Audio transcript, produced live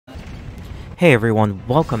Hey everyone,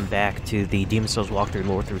 welcome back to the Demon's Souls walkthrough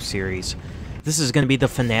Lorethrough series. This is going to be the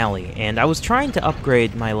finale, and I was trying to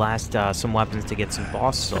upgrade my last some weapons to get some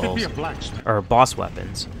boss souls, or boss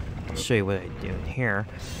weapons. I'll show you what I'm doing here.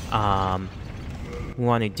 We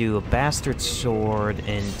want to do a bastard sword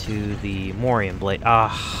into the Morian blade.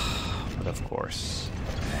 But of course,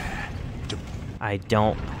 I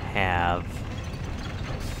don't have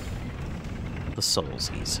the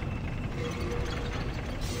soulsies.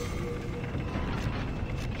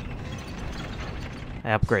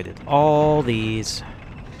 I upgraded all these.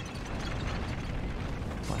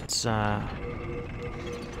 Let's,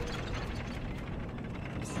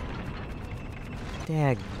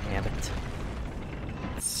 Dagnabbit.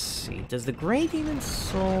 Let's see. Does the Grey Demon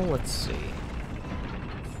Soul... Let's see.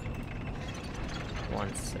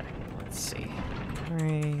 1 second. Let's see.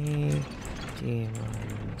 Grey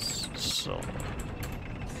Demon's Soul.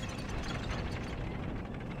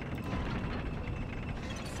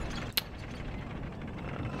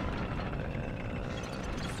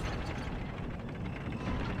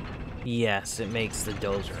 Yes, it makes the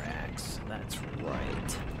Dozer Axe. That's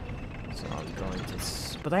right. So I'm going to...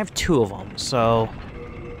 But I have 2 of them, so...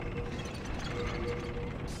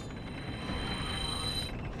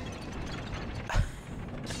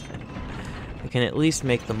 I can at least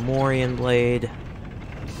make the Morian blade.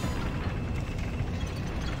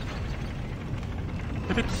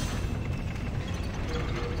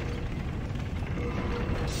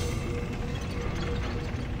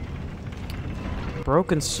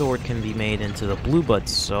 Broken sword can be made into the Blue Blood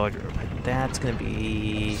Soldier, but that's gonna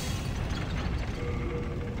be...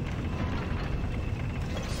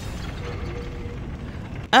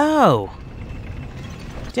 Oh!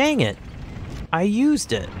 Dang it! I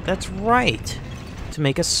used it. That's right. To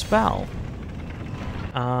make a spell.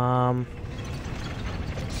 But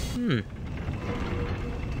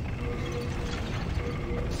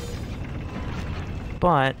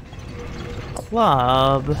the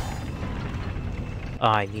club... Oh,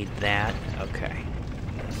 I need that. Okay.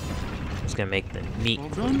 I was gonna make the meat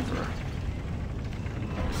cleaver.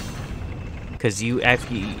 Because you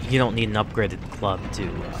don't need an upgraded club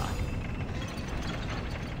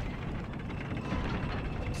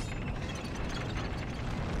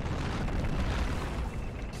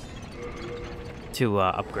to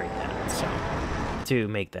upgrade that, so to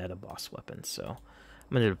make that a boss weapon. So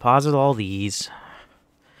I'm gonna deposit all these.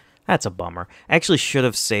 That's a bummer. I actually should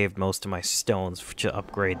have saved most of my stones to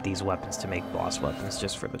upgrade these weapons to make boss weapons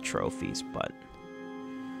just for the trophies, but...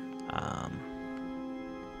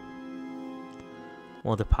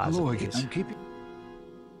 we'll deposit these.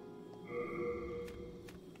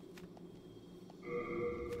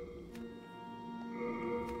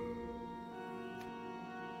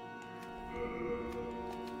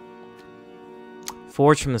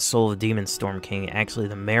 Forged from the soul of the demon Storm King, actually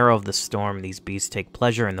the marrow of the storm, these beasts take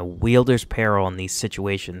pleasure in the wielder's peril. In these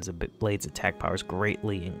situations, the blade's attack power is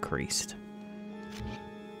greatly increased.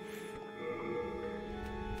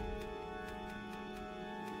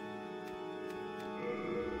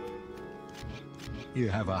 You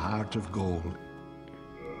have a heart of gold.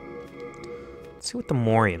 Let's see what the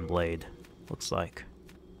Morian blade looks like.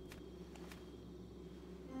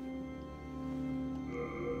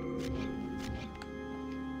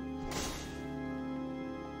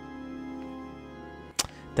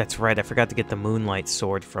 That's right, I forgot to get the Moonlight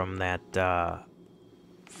Sword from that,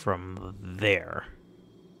 from there.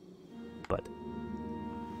 But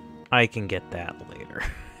I can get that later.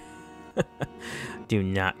 Do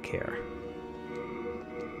not care.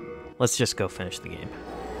 Let's just go finish the game.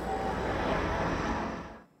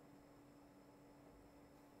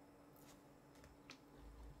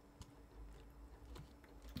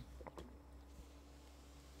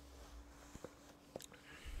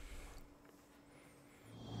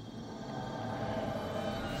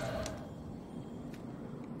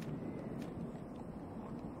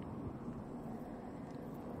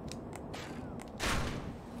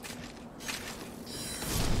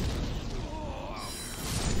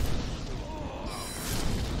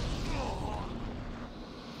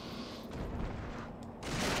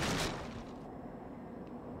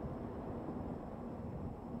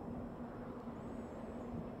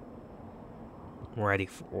 Ready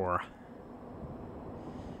for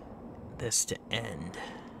this to end.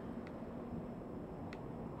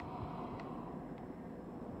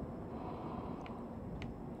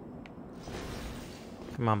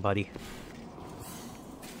 Come on, buddy.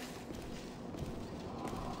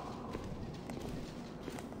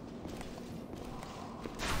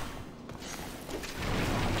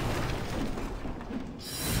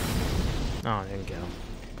 Oh, I didn't get him.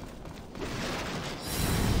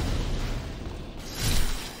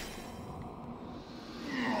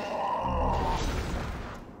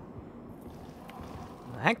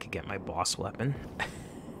 I could get my boss weapon.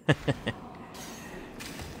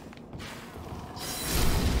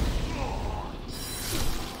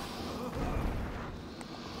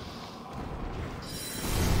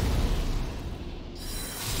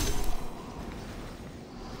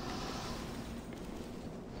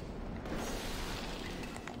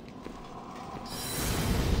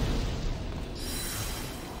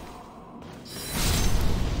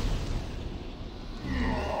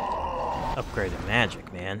 Upgraded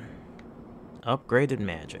magic, man. Upgraded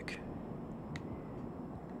magic.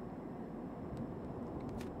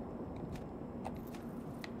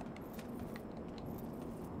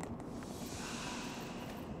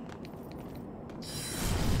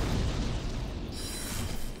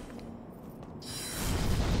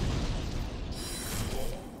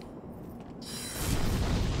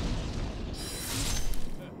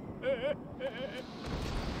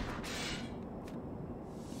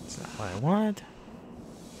 That's not what I want.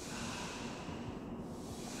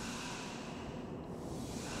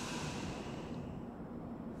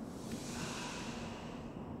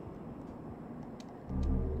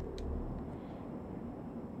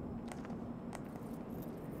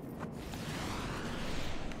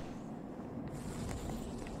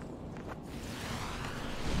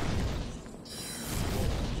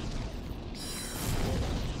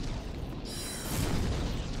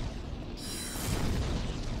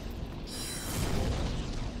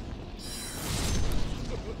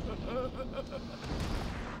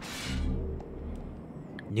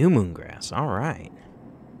 New moongrass, all right.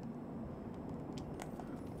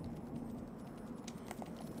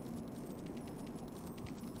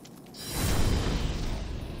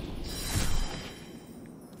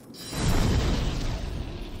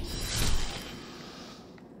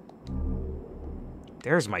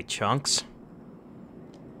 There's my chunks.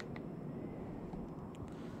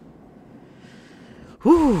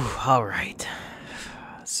 Whew, all right.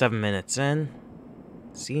 7 minutes in.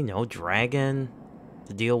 See, no dragon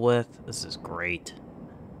to deal with. This is great.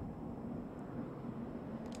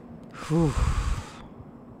 Whew.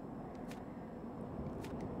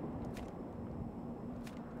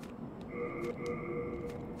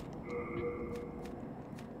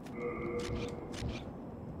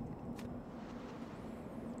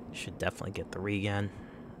 Should definitely get the regen,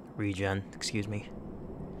 excuse me.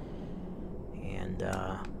 And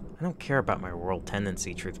I don't care about my world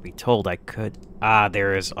tendency, truth be told. I could... Ah,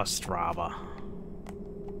 there is Ostrava.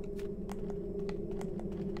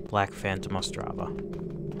 Black Phantom Ostrava.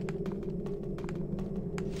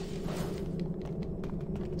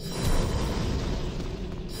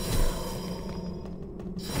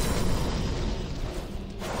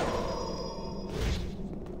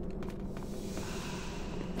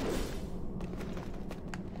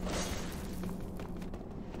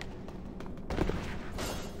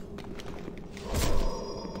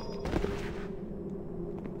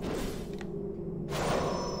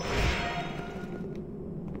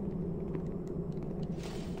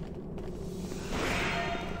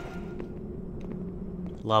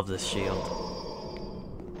 Love this shield.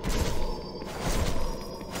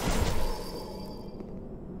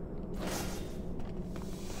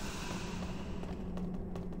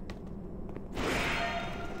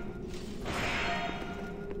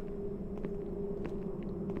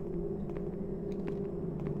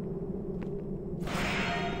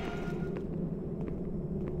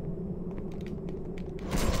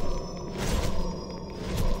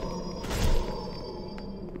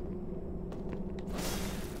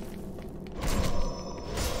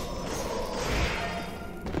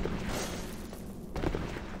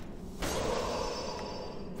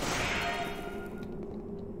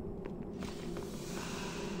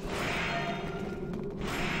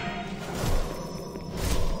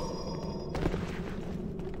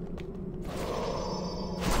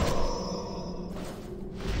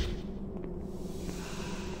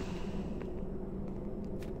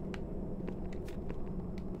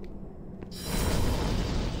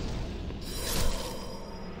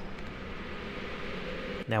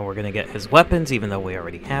 Now we're gonna get his weapons, even though we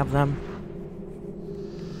already have them.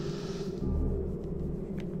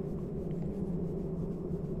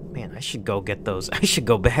 Man, I should go get those. I should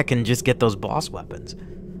go back and just get those boss weapons.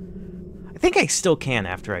 I think I still can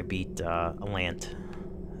after I beat Allant.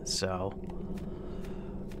 So...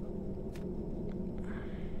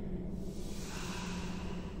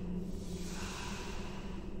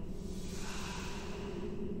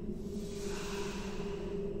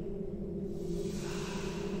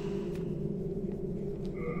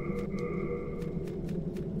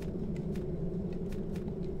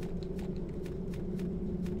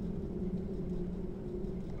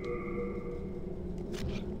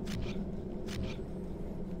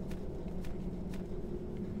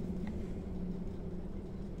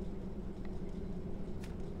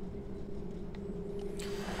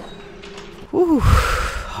 Whew.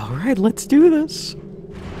 Alright, let's do this.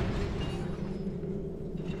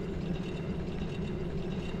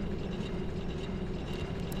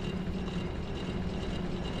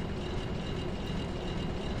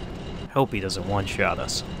 Hope he doesn't one-shot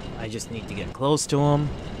us. I just need to get close to him,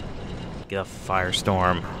 get a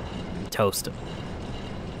firestorm, and toast him.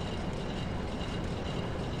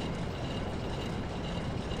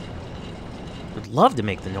 Would love to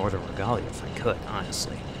make the Northern Regalia if I could,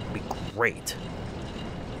 honestly. It'd be great.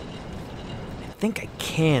 I think I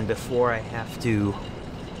can before I have to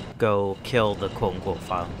go kill the quote-unquote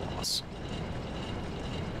final boss.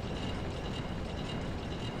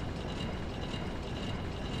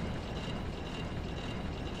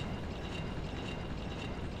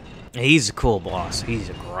 He's a cool boss. He's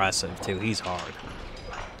aggressive, too. He's hard.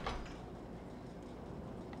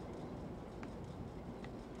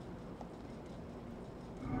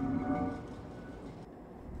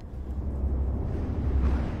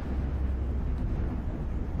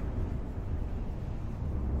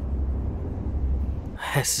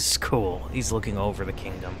 This is cool. He's looking over the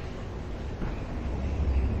kingdom.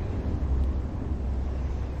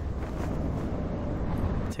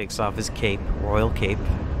 Takes off his cape, royal cape.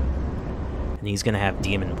 And he's gonna have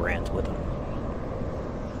Demon Brand with him.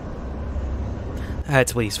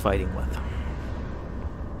 That's what he's fighting with.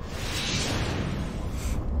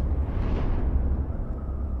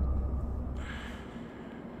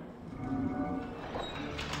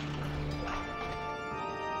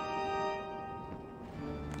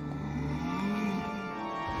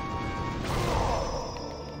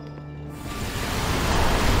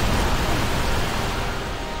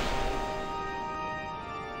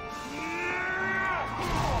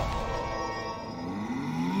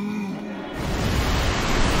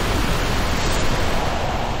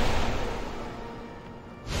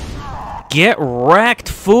 Get wrecked,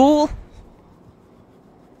 fool!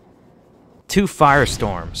 2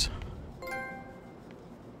 firestorms.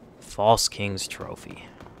 False King's Trophy.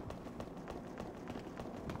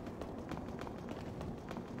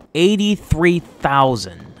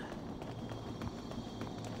 83,000.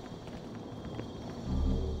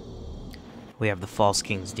 We have the False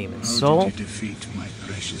King's Demon Soul. How did you defeat my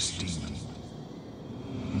precious demon?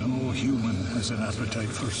 No human has an appetite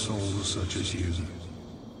for souls such as you.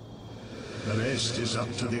 The rest is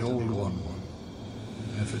up to the Old One.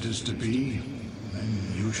 If it is to be,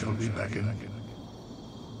 then you shall be beckoned.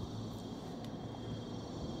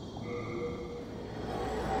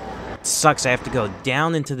 Sucks. I have to go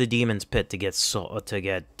down into the Demon's Pit to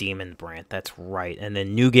get Demon Brand. That's right. And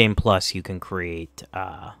then New Game Plus, you can create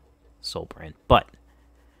Soul Brand. But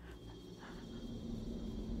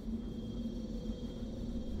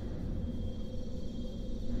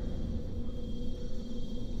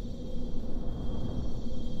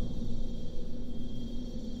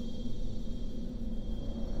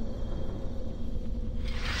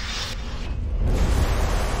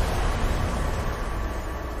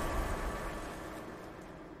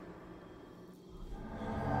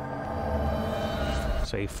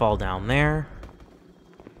so you fall down there.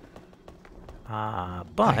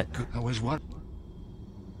 But I was what?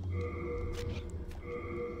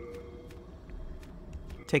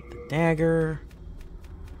 take the dagger.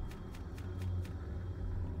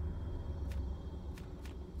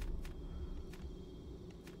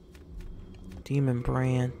 Demon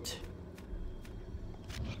Brand.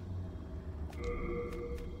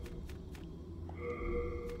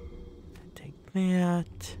 Take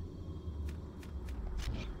that.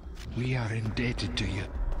 We are indebted to you.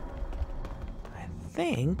 I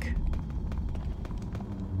think.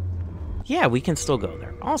 Yeah, we can still go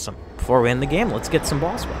there. Awesome. Before we end the game, let's get some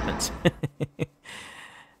boss weapons.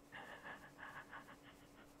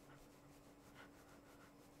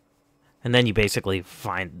 And then you basically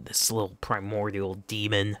find this little primordial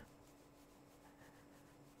demon.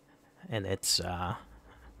 And it's,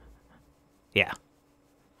 yeah.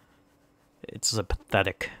 It's a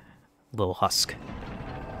pathetic little husk.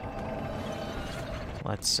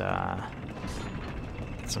 Let's, get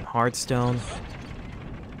some hardstone.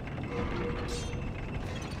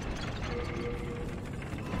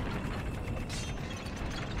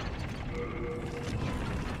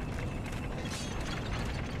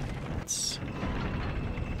 Let's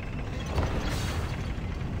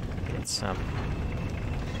get some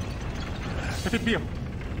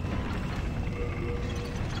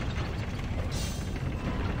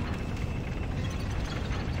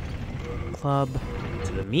club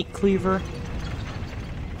to the meat cleaver.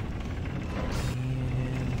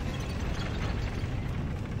 And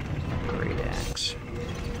great axe.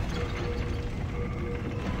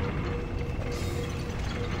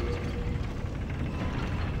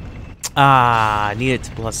 Ah, I need it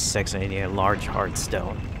to +6. I need a large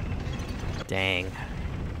hardstone. Dang.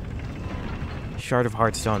 Shard of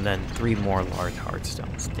hardstone, then 3 more large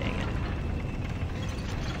hardstones. Dang it.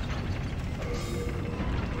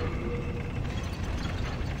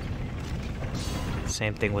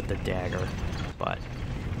 Same thing with the dagger, but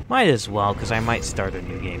might as well, because I might start a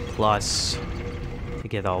new game plus to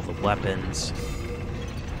get all the weapons.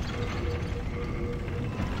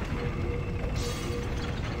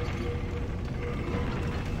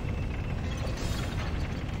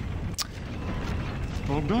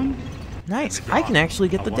 All done? Nice. I can actually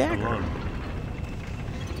get the dagger.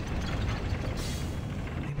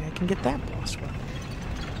 Maybe I can get that boss weapon.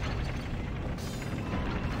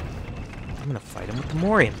 I'm gonna fight him with the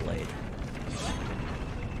Morian blade.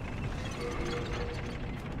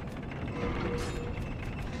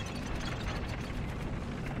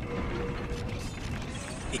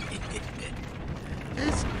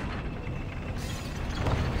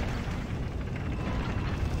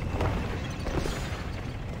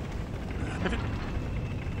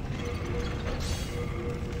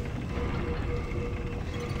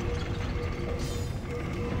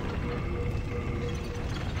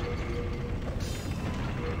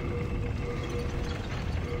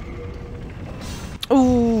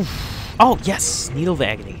 Ooh! Oh, yes! Needle of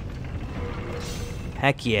Agony.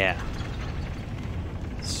 Heck yeah.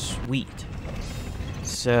 Sweet.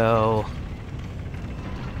 So...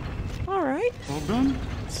 Alright. All done?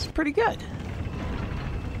 It's pretty good.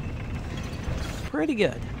 Pretty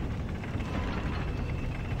good.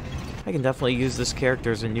 I can definitely use this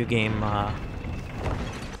character as a new game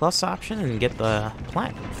plus option and get the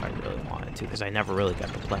platinum if I really wanted to, because I never really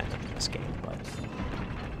got the platinum in this game, but...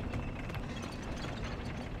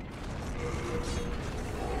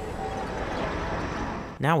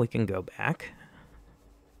 Now we can go back.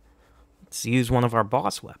 Let's use one of our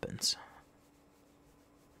boss weapons.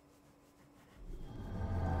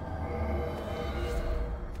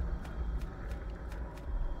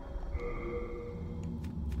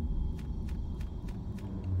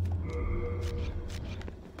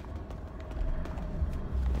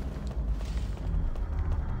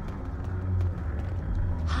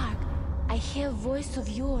 Hark, I hear a voice of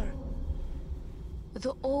yore.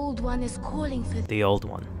 The Old One is calling for The Old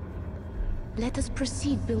One. Let us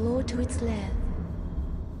proceed below to its lair.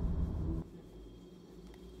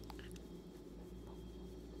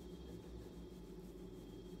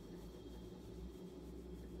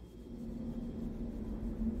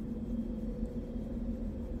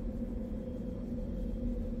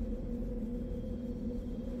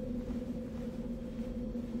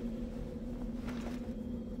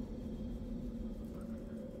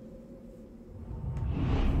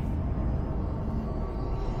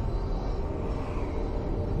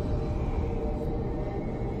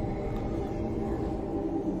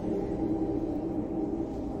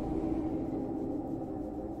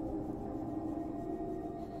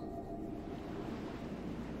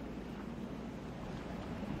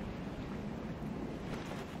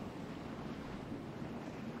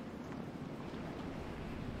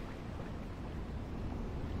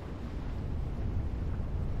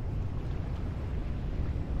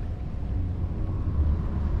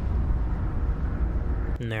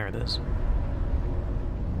 And there it is.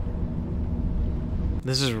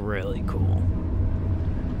 This is really cool.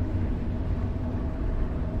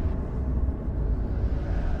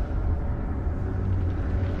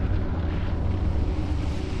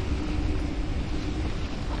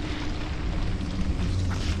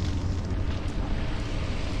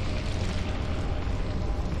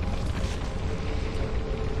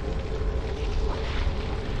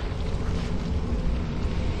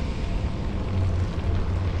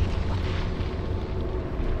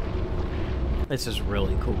 This is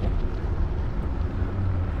really cool.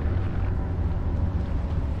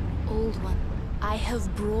 Old One, I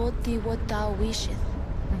have brought thee what thou wishest,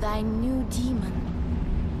 thy new demon.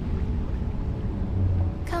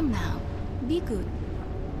 Come now, be good.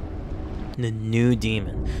 The new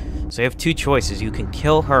demon. So you have two choices. You can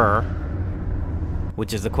kill her,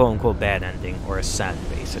 which is the quote-unquote bad ending, or ascend,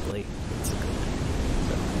 basically. It's a good ending.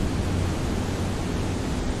 So.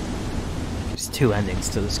 There's two endings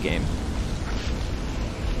to this game.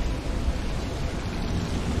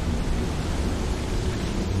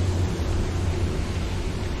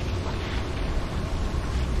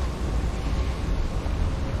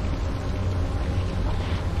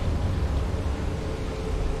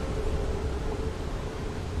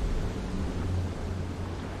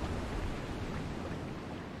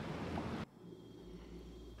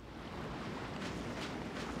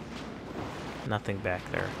 Nothing back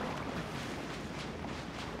there.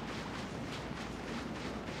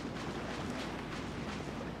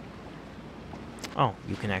 Oh,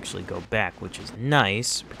 you can actually go back, which is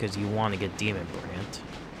nice, because you want to get Demon Brand.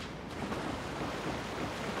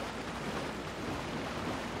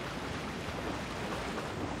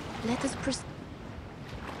 Let us proceed.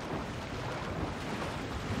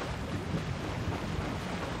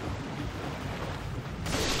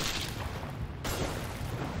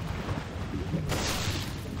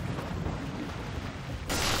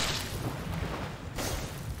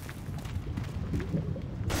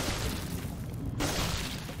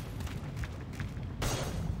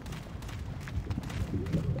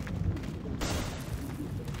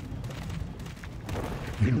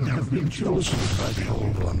 You have been chosen by the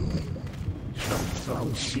Old One. Shalt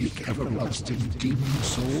thou seek everlasting demon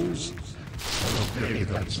souls, or obey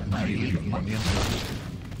that annihilating minion?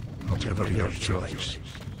 Whatever your choice,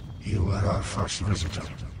 you are our first visitor.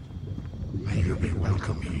 May you be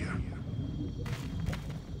welcome here.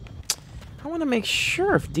 I want to make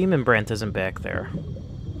sure if Demon Brand isn't back there.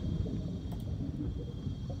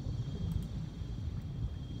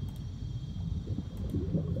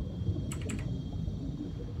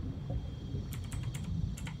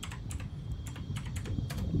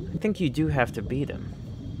 I think you do have to beat him.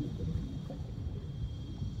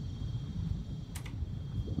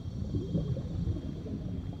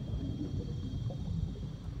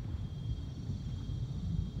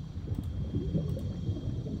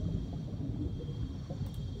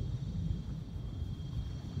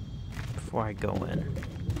 Before I go in.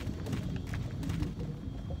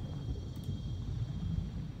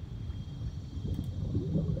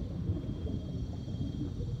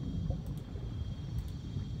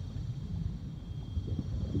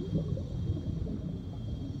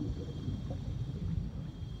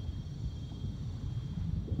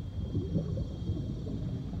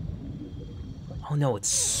 Oh no, it's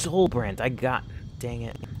Soul Brand. I got... Dang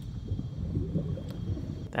it.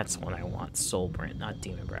 That's the one I want. Soul Brand, not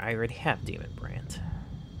Demon Brand. I already have Demon Brand.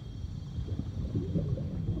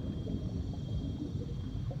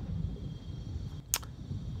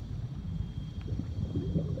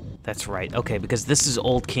 That's right. Okay, because this is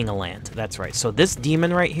old King Allant. That's right. So this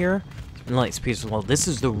demon right here, well, this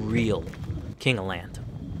is the real King Allant.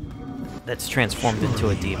 That's transformed into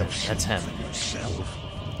a demon. That's him.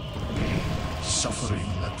 Suffering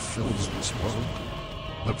that fills this world,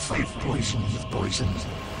 but fight poison with poison.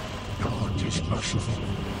 God is merciful,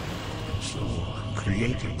 so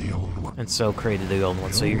created the Old One. And so created the Old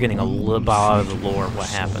One. So you're getting a little bit out of the lore of what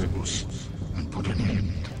happened. And put an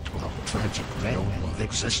end to our tragic realm of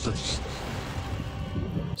existence.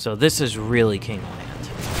 So this is really King Allant.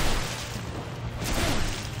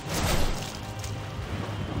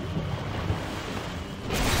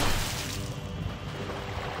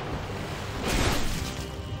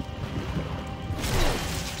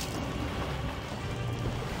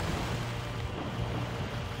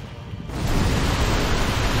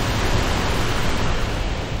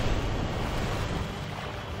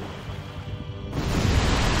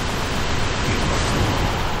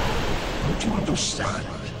 Don't you understand?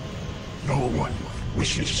 No one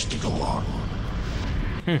wishes to go on.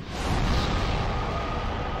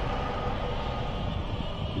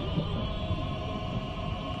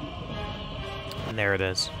 And there it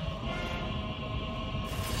is.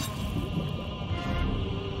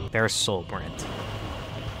 There's Soul Brand.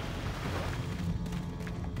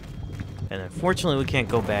 And unfortunately, we can't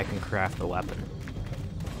go back and craft the weapon.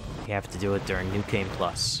 You have to do it during New Game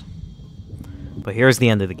Plus. But here's the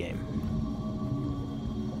end of the game.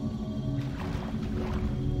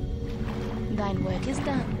 Thine work is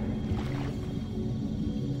done.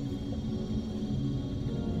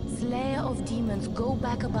 Slayer of demons, go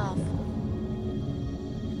back above.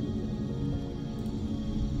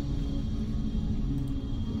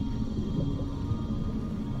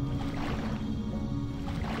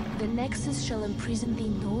 The Nexus shall imprison thee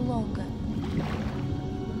no longer.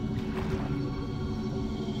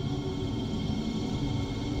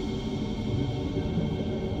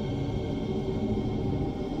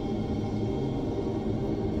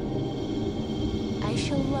 I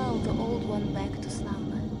shall lull the Old One back to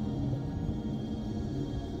slumber.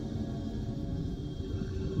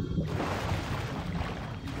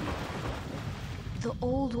 The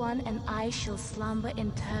Old One and I shall slumber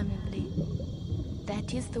interminably.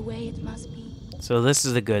 That is the way it must be. So this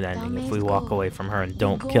is a good ending if we walk away from her and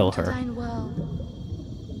don't kill her. And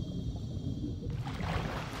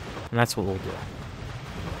that's what we'll do.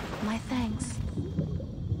 My thanks.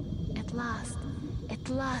 At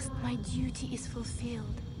last my duty is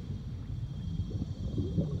fulfilled.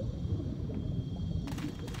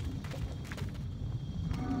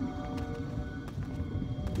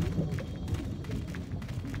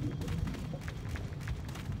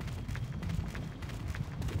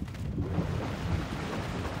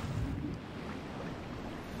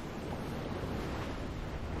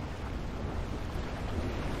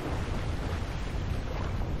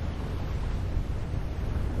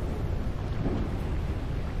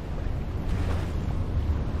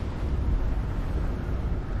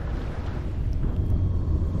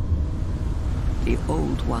 The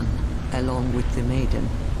Old One, along with the Maiden,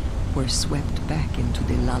 were swept back into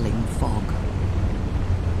the lulling fog.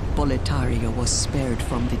 Boletaria was spared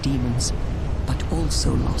from the demons, but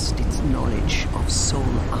also lost its knowledge of soul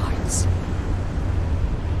arts.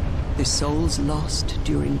 The souls lost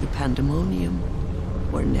during the pandemonium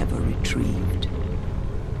were never retrieved.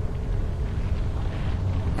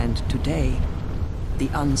 And today, the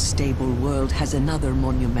unstable world has another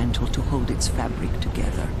monumental to hold its fabric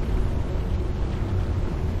together.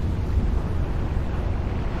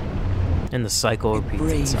 And the cycle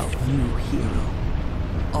repeats itself. A brave new hero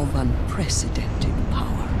of unprecedented power.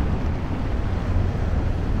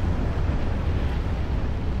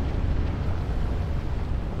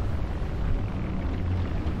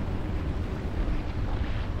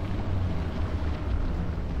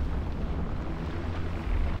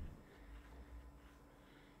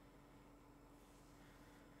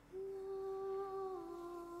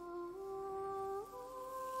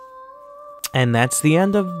 And that's the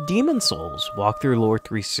end of Demon Souls Walkthrough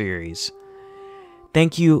Lorethrough series.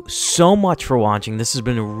 Thank you so much for watching. This has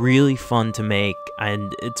been really fun to make,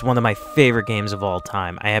 and it's one of my favorite games of all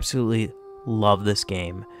time. I absolutely love this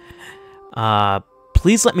game.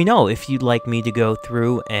 Please let me know if you'd like me to go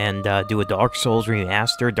through and do a Dark Souls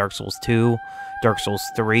remaster, Dark Souls 2, Dark Souls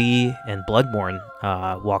 3, and Bloodborne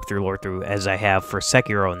walkthrough Lorethrough, as I have for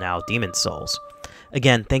Sekiro now, Demon Souls.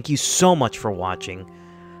 Again, thank you so much for watching.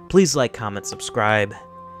 Please like, comment, subscribe.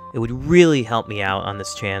 It would really help me out on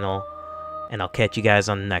this channel. And I'll catch you guys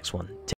on the next one.